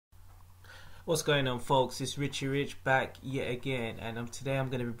What's going on, folks? It's Richie Rich back yet again, and today I'm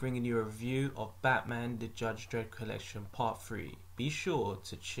going to be bringing you a review of Batman the Judge Dredd Collection Part 3. Be sure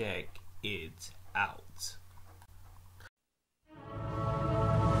to check it out.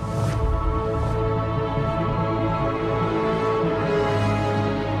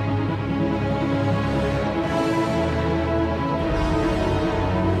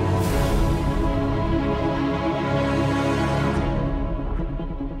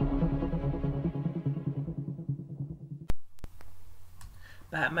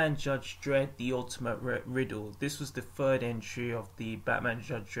 Batman Judge Dredd The Ultimate Riddle. This was the third entry of the Batman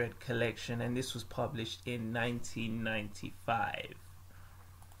Judge Dredd collection, and this was published in 1995.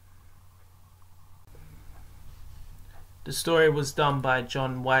 The story was done by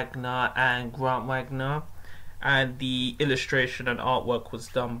John Wagner and Grant Wagner, and the illustration and artwork was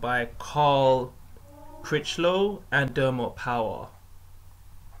done by Carl Critchlow and Dermot Power.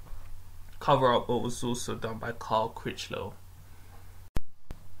 Cover artwork was also done by Carl Critchlow.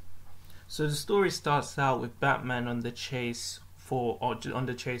 So the story starts out with Batman on the chase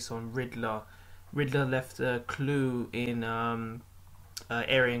on Riddler. Riddler left a clue in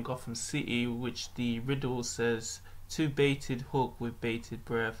area in Gotham City, which the riddle says, "To baited hook with bated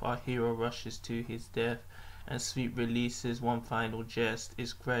breath, our hero rushes to his death, and sweet releases one final jest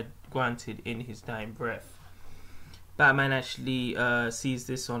is granted in his dying breath." Batman actually sees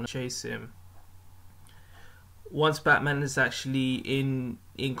this on chase him. Once Batman is actually in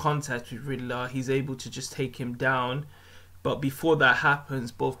contact with Riddler, he's able to just take him down. But before that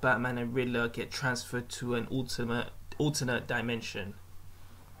happens, both Batman and Riddler get transferred to an alternate dimension.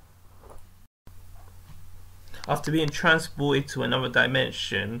 After being transported to another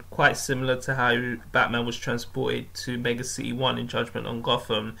dimension, quite similar to how Batman was transported to Mega City 1 in Judgment on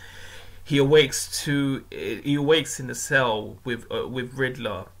Gotham, he awakes in the cell with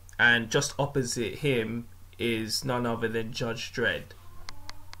Riddler, and just opposite him is none other than Judge Dredd.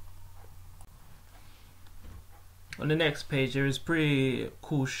 On the next page, there is a pretty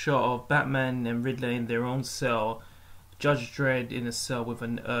cool shot of Batman and Riddler in their own cell, Judge Dredd in a cell with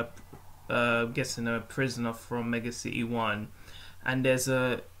guessing a prisoner from Mega City 1, and there's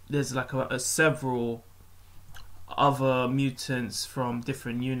several other mutants from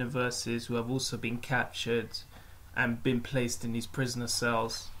different universes who have also been captured and been placed in these prisoner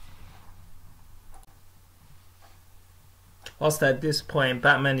cells. Whilst at this point,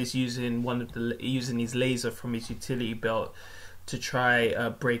 Batman is using his laser from his utility belt to try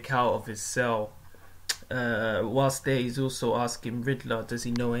break out of his cell. Whilst there, he's also asking Riddler, does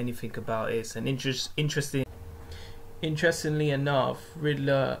he know anything about it? And interestingly enough,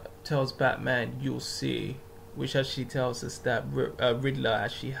 Riddler tells Batman, "You'll see," which actually tells us that Riddler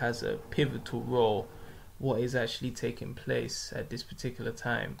actually has a pivotal role what is actually taking place at this particular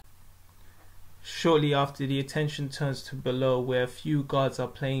time. Shortly after, the attention turns to below, where a few guards are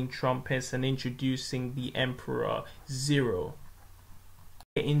playing trumpets and introducing the Emperor Zero.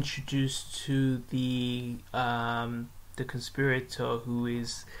 We're introduced to the conspirator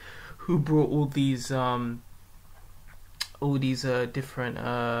who brought all these different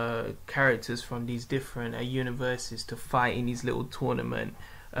characters from these different universes to fight in his little tournament.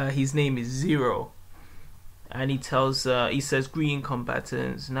 His name is Zero. And he says, "Greeting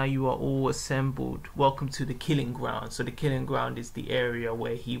combatants, now you are all assembled. Welcome to the killing ground." So the killing ground is the area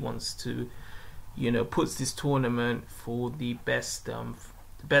where he wants to, puts this tournament for the best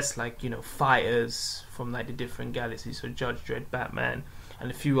fighters from the different galaxies. So Judge Dredd, Batman, and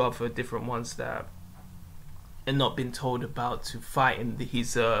a few other different ones that are not been told about to fight in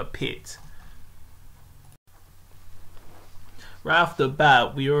his pit. Right off the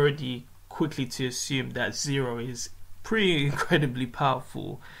bat, we already quickly to assume that Zero is pretty incredibly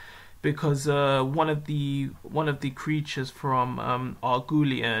powerful, because one of the creatures from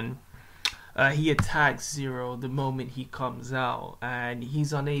Argulian, he attacks Zero the moment he comes out, and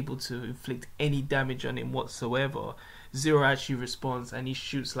he's unable to inflict any damage on him whatsoever. Zero actually responds, and he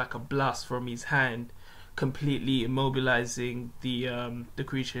shoots like a blast from his hand, completely immobilizing the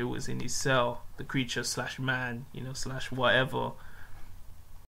creature who was in his cell, the creature slash man, slash whatever.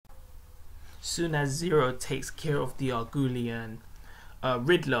 Soon as Zero takes care of the Argulian,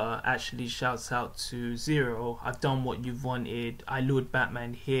 Riddler actually shouts out to Zero, "I've done what you've wanted. I lured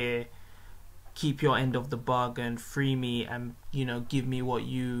Batman here. Keep your end of the bargain. Free me, and give me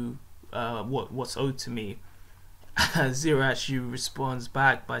what's owed to me." Zero actually responds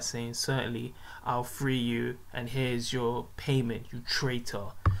back by saying, "Certainly, I'll free you, and here's your payment, you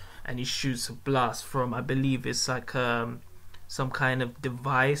traitor." And he shoots a blast from, I believe it's like some kind of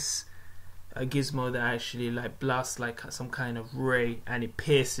device a gizmo that actually like blasts like some kind of ray, and it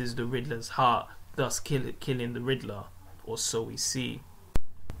pierces the Riddler's heart, thus killing the Riddler, or so we see.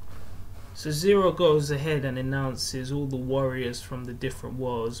 So Zero goes ahead and announces all the warriors from the different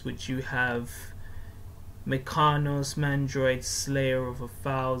worlds, which you have Mechanos, Mandroid, Slayer of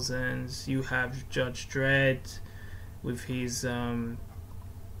 1,000s. You have Judge Dredd with his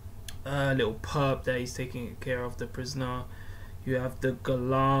little pup that he's taking care of the prisoner. You have the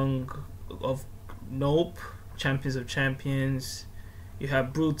Galang of Nope, Champions of Champions. You have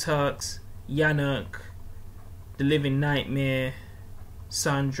Brutux, Yannick, the Living Nightmare,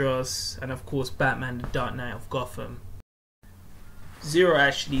 Sandros, and of course Batman, the Dark Knight of Gotham. Zero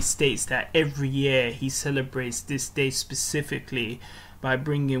actually states that every year he celebrates this day specifically by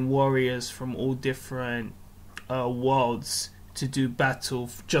bringing warriors from all different worlds to do battle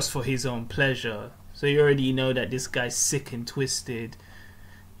just for his own pleasure. So you already know that this guy's sick and twisted,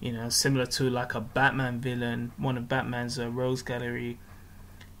 you know, similar to like a Batman villain, one of Batman's Rose Gallery.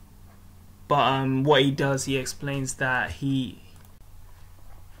 But what he does, he explains that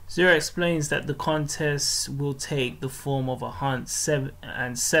Zero explains that the contests will take the form of a hunt,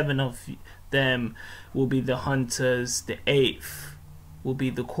 and 7 of them will be the hunters, the 8th will be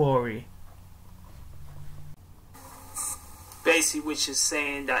the quarry. Basically, which is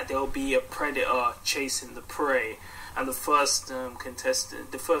saying that there'll be a predator chasing the prey, and the first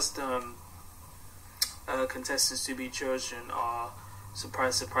contestants to be chosen are,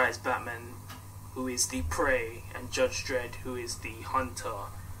 surprise, surprise, Batman, who is the prey, and Judge Dredd, who is the hunter.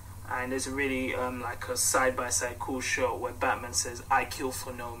 And there's a really like a side-by-side cool shot where Batman says, "I kill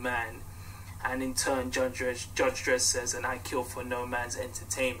for no man," and in turn Judge Dredd says, "And I kill for no man's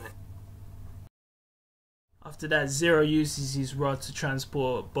entertainment." After that, Zero uses his rod to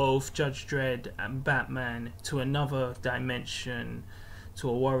transport both Judge Dredd and Batman to another dimension, to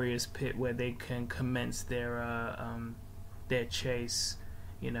a warrior's pit where they can commence their chase,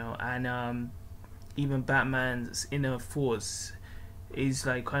 you know. And even Batman's inner force is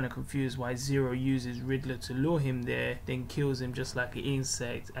like kind of confused why Zero uses Riddler to lure him there, then kills him just like an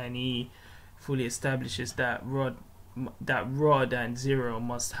insect, and he fully establishes that Rod and Zero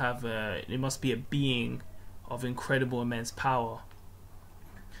must have it must be a being of incredible immense power.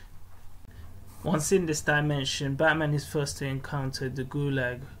 Once in this dimension, Batman is first to encounter the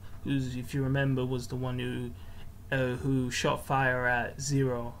Gulag, who, if you remember, was the one who shot fire at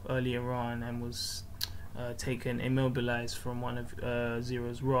Zero earlier on and was immobilized from one of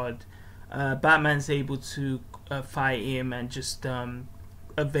Zero's rod. Batman's able to fight him and just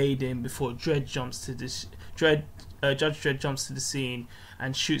evade him before Judge Dredd jumps to the scene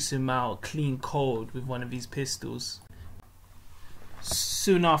and shoots him out clean cold with one of his pistols.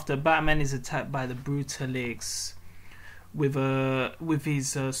 Soon after, Batman is attacked by the Brutalics. With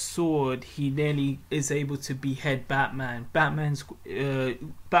his sword, he nearly is able to behead Batman. Batman is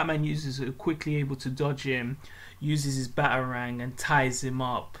quickly able to dodge him, uses his batarang and ties him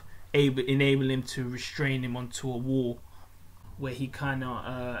up, enable him to restrain him onto a wall where he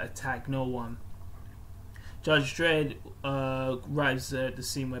cannot attack no one. Judge Dredd arrives at the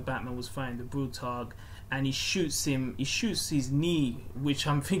scene where Batman was fighting the Brutag, and he shoots his knee, which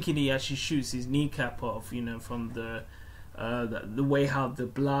I'm thinking he actually shoots his kneecap off, you know, from the way how the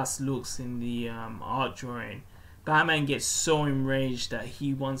blast looks in the art drawing. Batman gets so enraged that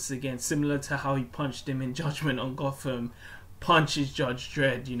he once again, similar to how he punched him in Judgment on Gotham, punches Judge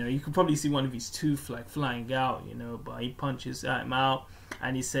Dredd. You know, you can probably see one of his tooth like flying out, you know, but he punches him out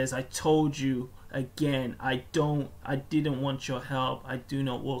and he says, "I told you again, I didn't want your help. I do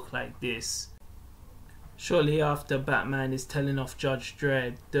not walk like this." Shortly after Batman is telling off Judge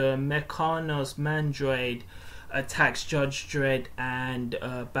Dredd, the Mechanos Mandroid attacks Judge Dredd and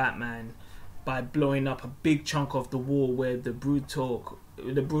Batman by blowing up a big chunk of the wall where the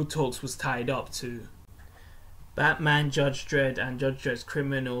Brutalks was tied up to. Batman, Judge Dredd, and Judge Dredd's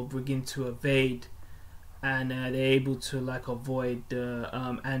criminal begin to evade, and they're able to like avoid the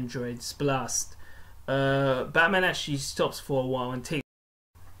android's blast. Batman actually stops for a while and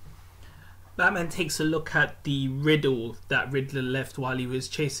Batman takes a look at the riddle that Riddler left while he was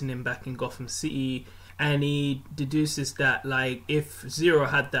chasing him back in Gotham City, and he deduces that like if Zero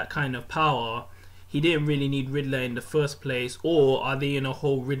had that kind of power, he didn't really need Riddler in the first place, or are they in a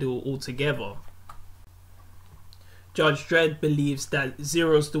whole riddle altogether? Judge Dredd believes that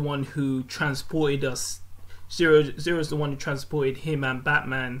Zero's the one who transported us. Zero's the one who transported him and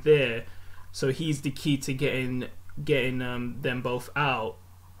Batman there, so he's the key to getting them both out.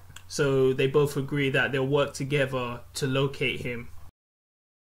 So they both agree that they'll work together to locate him.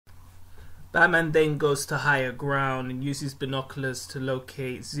 Batman then goes to higher ground and uses binoculars to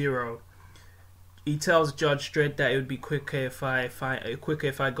locate Zero. He tells Judge Dredd that it would be quicker if I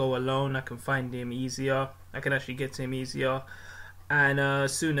go alone. I can find him easier. I can actually get to him easier. And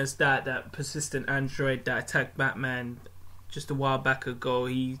as soon as that persistent android that attacked Batman just a while back ago,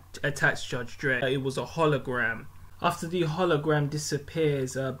 he attacks Judge Dredd. It was a hologram. After the hologram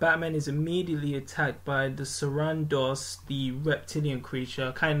disappears, Batman is immediately attacked by the Sarandos, the reptilian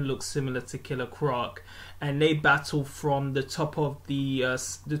creature, kind of looks similar to Killer Croc, and they battle from the top of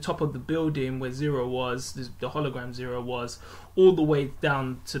the building where Zero was, the hologram Zero was, all the way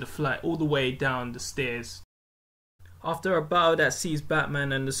down to the flight, all the way down the stairs. After a battle that sees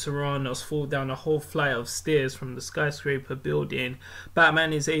Batman and the Sarandos fall down a whole flight of stairs from the skyscraper building,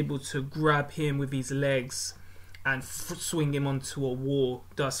 Batman is able to grab him with his legs and swing him onto a wall,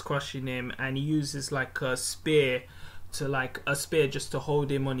 thus crushing him. And he uses like a spear just to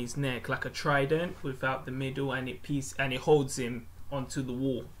hold him on his neck, like a trident without the middle, and it holds him onto the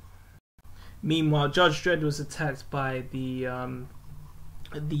wall. Meanwhile, Judge Dredd was attacked by the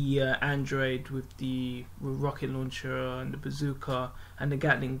android with the rocket launcher and the bazooka and the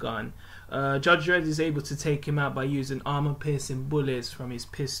Gatling gun. Judge Dredd is able to take him out by using armor-piercing bullets from his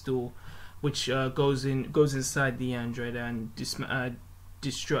pistol, which goes inside the android and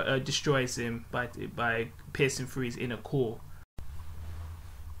destroys him by piercing through his inner core.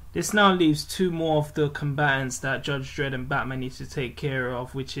 This now leaves two more of the combatants that Judge Dredd and Batman need to take care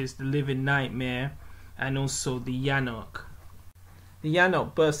of, which is the Living Nightmare and also the Yanok. The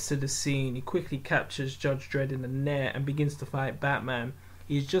Yanok bursts to the scene. He quickly captures Judge Dredd in the net and begins to fight Batman.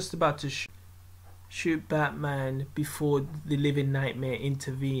 He is just about to shoot Batman before the Living Nightmare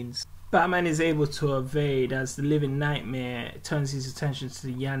intervenes. Batman is able to evade as the Living Nightmare turns his attention to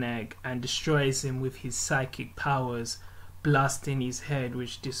the Yanok and destroys him with his psychic powers, blasting his head,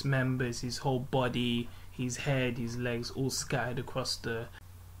 which dismembers his whole body, his head, his legs, all scattered across the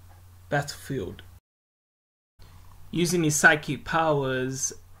battlefield. Using his psychic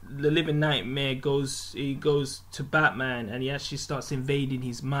powers, the Living Nightmare goes to Batman and he actually starts invading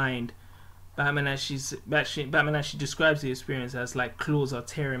his mind. Batman actually describes the experience as like claws are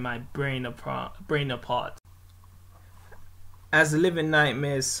tearing my brain apart. As the Living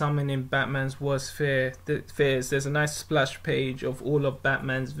Nightmare is summoning Batman's worst fears, there's a nice splash page of all of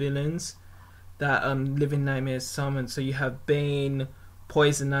Batman's villains that Living Nightmare is summoned. So you have Bane,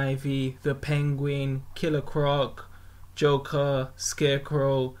 Poison Ivy, the Penguin, Killer Croc, Joker,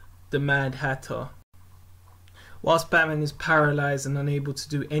 Scarecrow, the Mad Hatter. Whilst Batman is paralyzed and unable to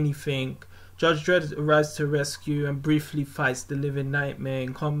do anything, Judge Dredd arrives to rescue and briefly fights the Living Nightmare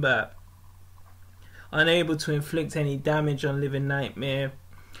in combat. Unable to inflict any damage on Living Nightmare,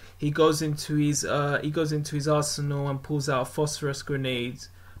 he goes into his arsenal and pulls out a phosphorus grenade,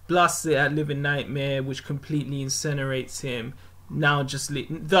 blasts it at Living Nightmare, which completely incinerates him. Now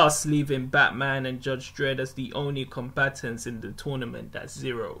thus leaving Batman and Judge Dredd as the only combatants in the tournament that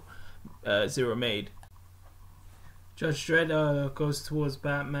Zero made. Judge Dredd goes towards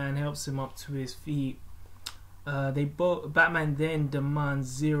Batman, helps him up to his feet. Batman then demands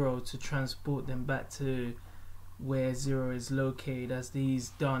Zero to transport them back to where Zero is located, as he's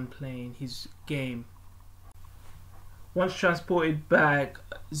done playing his game. Once transported back,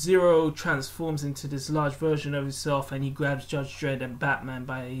 Zero transforms into this large version of himself, and he grabs Judge Dredd and Batman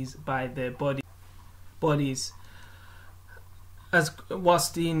by their bodies.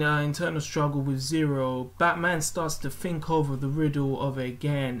 Whilst in internal struggle with Zero, Batman starts to think over the riddle of it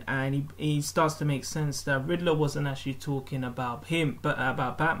again, and he starts to make sense that Riddler wasn't actually talking about him, but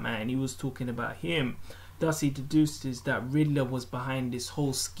about Batman. He was talking about him. Thus, he deduces that Riddler was behind this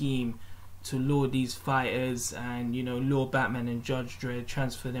whole scheme to lure these fighters and, lure Batman and Judge Dredd,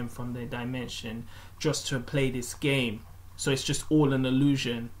 transfer them from their dimension just to play this game. So it's just all an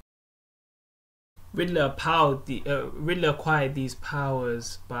illusion. Riddler acquired these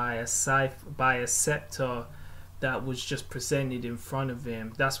powers by a scepter that was just presented in front of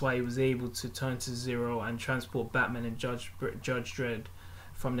him. That's why he was able to turn to Zero and transport Batman and Judge Dredd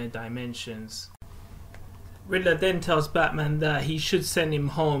from their dimensions. Riddler then tells Batman that he should send him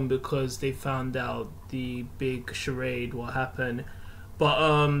home because they found out the big charade, what happened.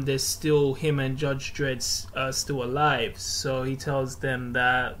 But there's still him and Judge Dredd still alive. So he tells them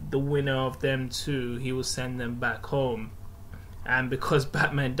that the winner of them two, he will send them back home. And because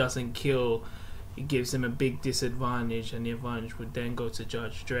Batman doesn't kill, it gives him a big disadvantage, and the advantage would then go to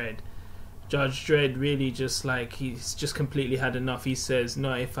Judge Dredd. Judge Dredd really he's just completely had enough. He says,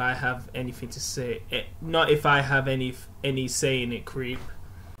 "Not if I have anything to say. Not if I have any say in it, creep."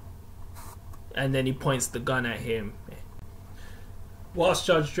 And then he points the gun at him. Whilst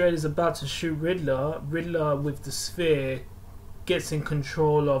Judge Dredd is about to shoot Riddler with the sphere gets in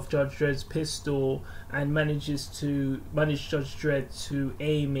control of Judge Dredd's pistol and manages Judge Dredd to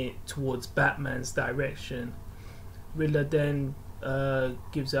aim it towards Batman's direction. Riddler then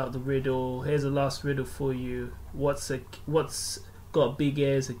gives out the riddle. Here's the last riddle for you. What's got big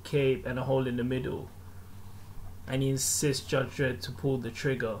ears, a cape, and a hole in the middle? And he insists Judge Dredd to pull the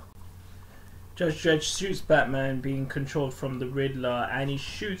trigger. Judge Dredd shoots Batman, being controlled from the Riddler, and he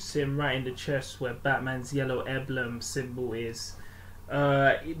shoots him right in the chest where Batman's yellow emblem symbol is.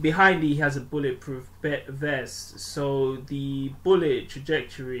 Behind he has a bulletproof vest, so the bullet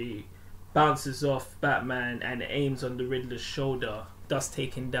trajectory bounces off Batman and aims on the Riddler's shoulder, thus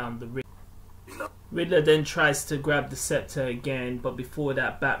taking down the Riddler. Riddler then tries to grab the scepter again, but before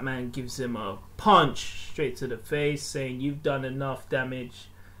that Batman gives him a punch straight to the face, saying, "You've done enough damage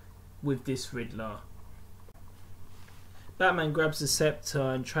with this, Riddler." Batman grabs the scepter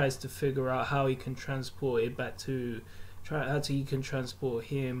and tries to figure out how he can transport it back to he can transport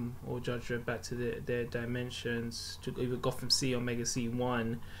him or Judge Dredd back to their dimensions, to either Gotham City or Mega City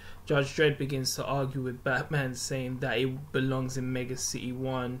 1. Judge Dredd begins to argue with Batman, saying that it belongs in Mega City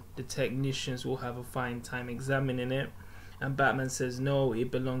 1. The technicians will have a fine time examining it. And Batman says no,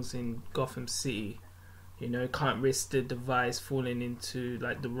 it belongs in Gotham City. You know, can't risk the device falling into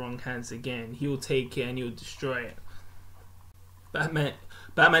like the wrong hands again. He'll take it and he'll destroy it.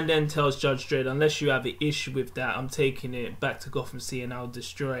 Batman then tells Judge Dredd, unless you have an issue with that, I'm taking it back to Gotham City and I'll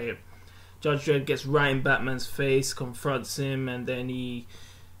destroy it. Judge Dredd gets right in Batman's face, confronts him, and then he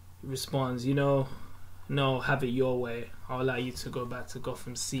responds, you know, no, have it your way. I'll allow you to go back to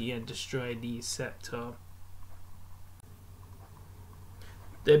Gotham City and destroy the scepter.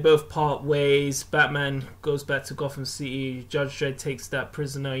 They both part ways. Batman goes back to Gotham City. Judge Dredd takes that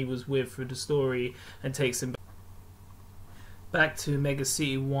prisoner he was with through the story and takes him back to Mega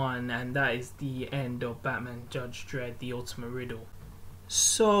City 1, and that is the end of Batman Judge Dredd, the Ultimate Riddle.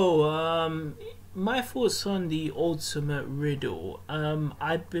 So, my thoughts on the Ultimate Riddle.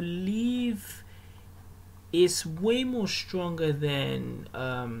 I believe it's way more stronger than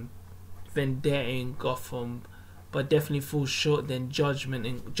Vendetta in Gotham, but definitely falls short than Judgment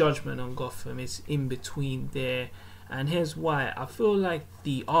on Gotham. It's in between there, and here's why. I feel like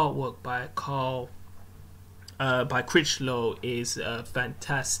the artwork by Critchlow is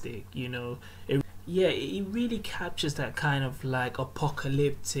fantastic. You know, it really captures that kind of like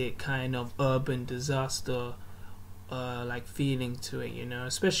apocalyptic kind of urban disaster like feeling to it, you know,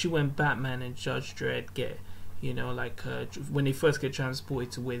 especially when Batman and Judge Dredd get, you know, like when they first get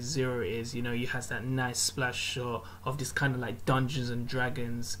transported to where Zero is, you know, you have that nice splash shot of this kind of like Dungeons and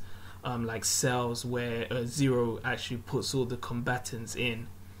Dragons like cells where Zero actually puts all the combatants in.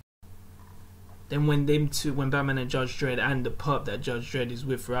 Then when Batman and Judge Dredd and the pup that Judge Dredd is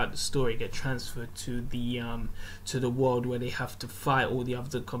with throughout the story get transferred to the world where they have to fight all the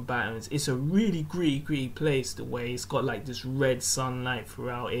other combatants, it's a really gritty place. The way it's got like this red sunlight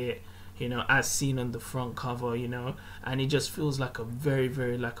throughout it, you know, as seen on the front cover, you know, and it just feels like a very,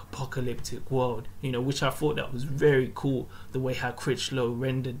 very like apocalyptic world, you know, which I thought that was very cool, the way how Critchlow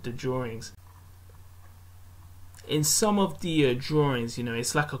rendered the drawings. In some of the drawings, you know,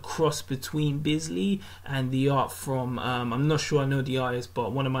 it's like a cross between Bisley and the art from, I'm not sure I know the artist,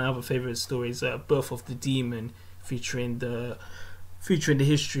 but one of my other favorite stories, Birth of the Demon, featuring the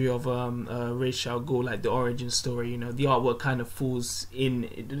history of Ra's al Ghul, like the origin story. You know, the artwork kind of falls in,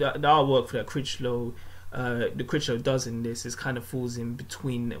 the artwork that Critchlow does in this is kind of falls in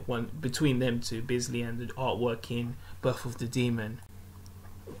between them two, Bisley and the artwork in Birth of the Demon.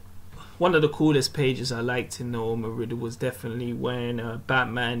 One of the coolest pages I liked in the Ultimate Riddle was definitely when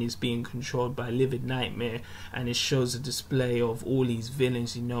Batman is being controlled by Livid Nightmare, and it shows a display of all these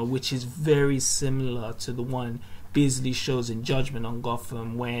villains, you know, which is very similar to the one Bisley shows in Judgment on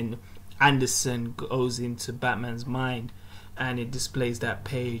Gotham when Anderson goes into Batman's mind, and it displays that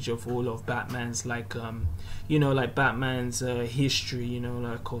page of all of Batman's like you know, like Batman's history, you know,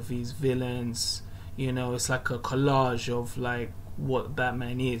 like of these villains, you know, it's like a collage of like what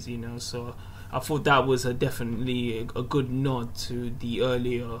Batman is, you know. So I thought that was definitely a good nod to the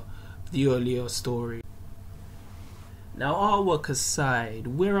earlier story. Now artwork aside,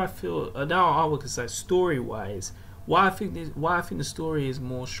 story wise, why I think the story is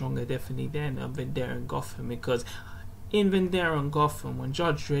more stronger definitely than Vendetta and Gotham, because in Vendetta and Gotham, when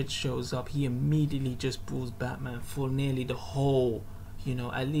Judge Dredd shows up, he immediately just pulls Batman for nearly the whole, you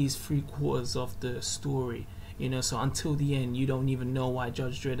know, at least 3/4 of the story. You know, so until the end, you don't even know why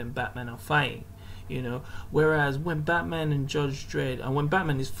Judge Dredd and Batman are fighting. You know, whereas when Batman and Judge Dredd, and when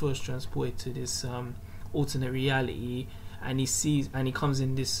Batman is first transported to this alternate reality, and he comes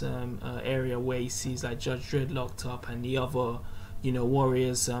in this area where he sees like Judge Dredd locked up and the other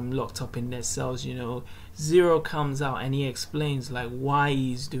warriors locked up in their cells. Zero comes out and he explains like why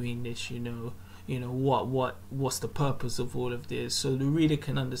he's doing this. What's the purpose of all of this, so the reader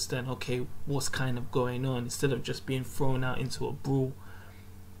can understand, okay, what's kind of going on, instead of just being thrown out into a brawl.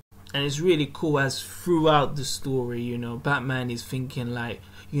 And it's really cool as throughout the story, Batman is thinking like,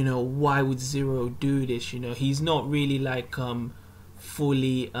 why would Zero do this? He's not really like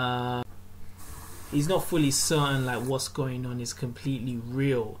fully he's not fully certain like what's going on is completely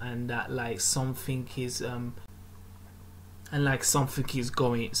real, and that like something is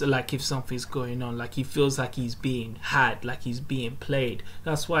going, so like if something's going on, like he feels like he's being had, like he's being played.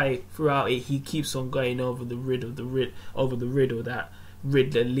 That's why throughout it he keeps on going over the riddle that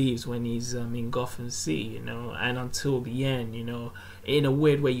Riddler leaves when he's in Gotham City, and until the end, in a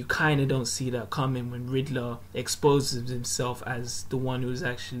weird way you kind of don't see that coming when Riddler exposes himself as the one who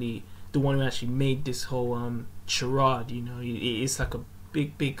actually made this whole charade. It's like a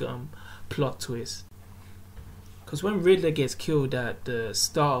big plot twist. Because when Riddler gets killed at the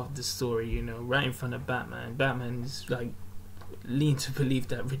start of the story, right in front of Batman is like lean to believe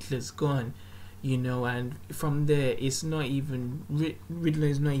that Riddler's gone, and from there it's not even Riddler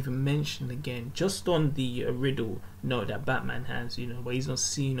is not even mentioned again, just on the riddle note that Batman has, but he's not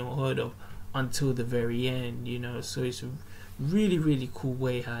seen or heard of until the very end, so it's a really cool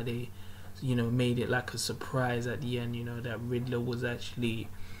way how they made it like a surprise at the end, that Riddler was actually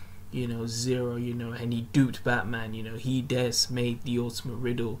Zero, and he duped Batman, he made the ultimate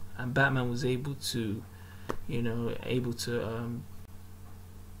riddle, and Batman was able to he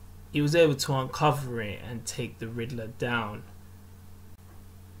was able to uncover it and take the Riddler down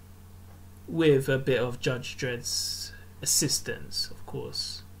with a bit of Judge Dredd's assistance, of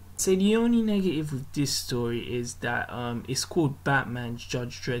course. So the only negative with this story is that it's called Batman's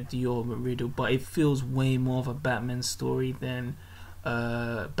Judge Dredd the Ultimate Riddle, but it feels way more of a Batman story than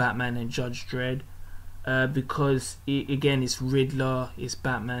Batman and Judge Dredd, because it's Riddler, it's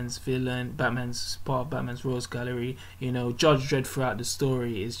Batman's villain, Batman's part of Batman's Rogues Gallery. Judge Dredd throughout the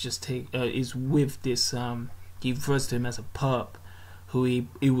story is just is with this he refers to him as a perp who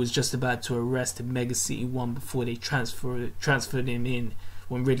he was just about to arrest in Mega City 1 before they transferred him in,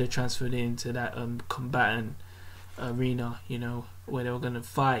 when Riddler transferred into that combatant arena, where they were gonna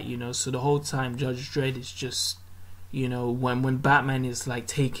fight, so the whole time Judge Dredd is just when Batman is like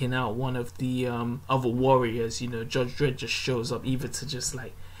taking out one of the other warriors, Judge Dredd just shows up either to just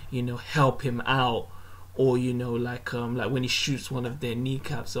like help him out, or like when he shoots one of their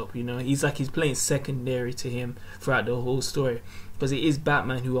kneecaps up, he's playing secondary to him throughout the whole story, because it is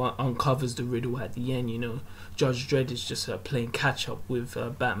Batman who uncovers the riddle at the end. Judge Dredd is just playing catch up with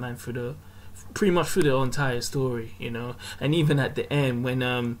Batman pretty much through the entire story, and even at the end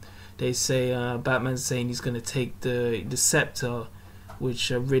when they say Batman's saying he's going to take the scepter,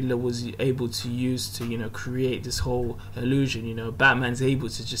 which Riddler was able to use to create this whole illusion. Batman's able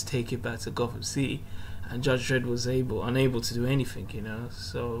to just take it back to Gotham City, and Judge Dredd was unable to do anything.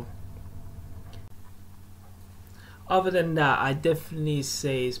 So other than that, I definitely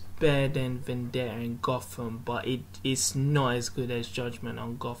say it's better than Vendetta and Gotham, but it's not as good as Judgment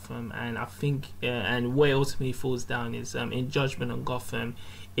on Gotham. And I think and where it ultimately falls down is in Judgment on Gotham,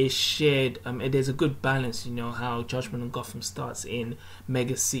 it's shared. There's a good balance, how Judgment on Gotham starts in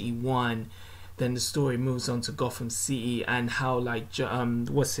Mega City 1, then the story moves on to Gotham City, and how like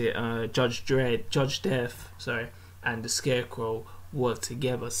Judge Death, and the Scarecrow work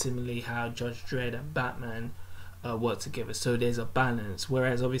together. Similarly, how Judge Dredd and Batman work together. So there's a balance.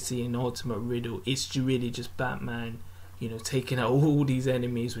 Whereas obviously in Ultimate Riddle, it's really just Batman, taking out all these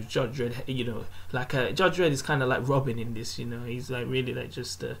enemies with Judge Dredd. Judge Dredd is kind of like Robin in this. He's like really like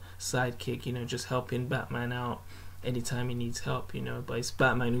just a sidekick. Just helping Batman out anytime he needs help. But it's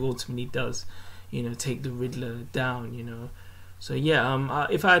Batman who ultimately does, take the Riddler down. So yeah,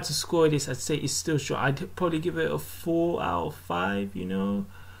 if I had to score this, I'd say it's still short. I'd probably give it a 4 out of 5.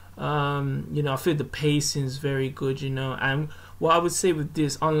 I feel the pacing is very good, and what I would say with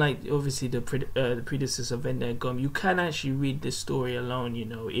this, unlike obviously the predecessor of Vendetta and Gotham, you can actually read this story alone.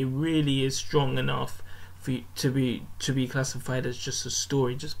 It really is strong enough for you to be classified as just a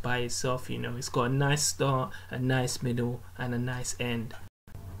story just by itself. It's got a nice start, a nice middle, and a nice end.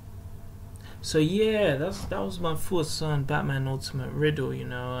 So yeah, that was my thoughts on Batman Ultimate Riddle.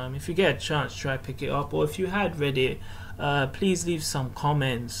 If you get a chance, try pick it up, or if you had read it, please leave some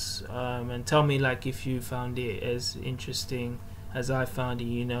comments and tell me like if you found it as interesting as I found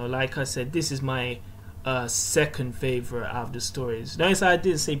it. Like I said, this is my second favorite out of the stories. Notice I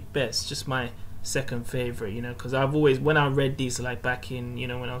didn't say best, just my second favorite, you know, because I've always, when I read these like back in, you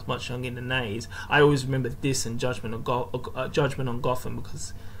know, when I was much younger in the 90s, I always remember this and Judgment on Gotham,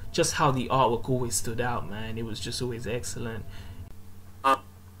 because just how the artwork always stood out, man. It was just always excellent.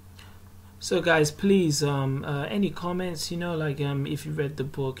 So guys, please, any comments, you know, like if you read the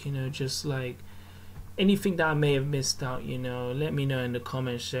book, you know, just like anything that I may have missed out, you know, let me know in the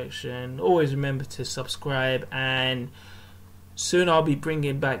comment section. Always remember to subscribe, and soon I'll be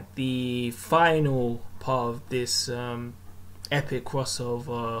bringing back the final part of this epic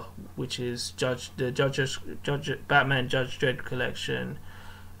crossover, which is Batman Judge Dredd collection,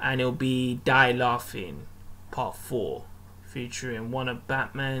 and it'll be Die Laughing Part 4, featuring one of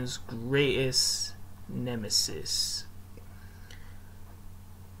Batman's greatest nemesis.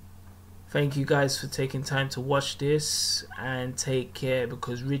 Thank you guys for taking time to watch this, and take care,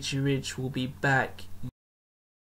 because Richie Rich will be back.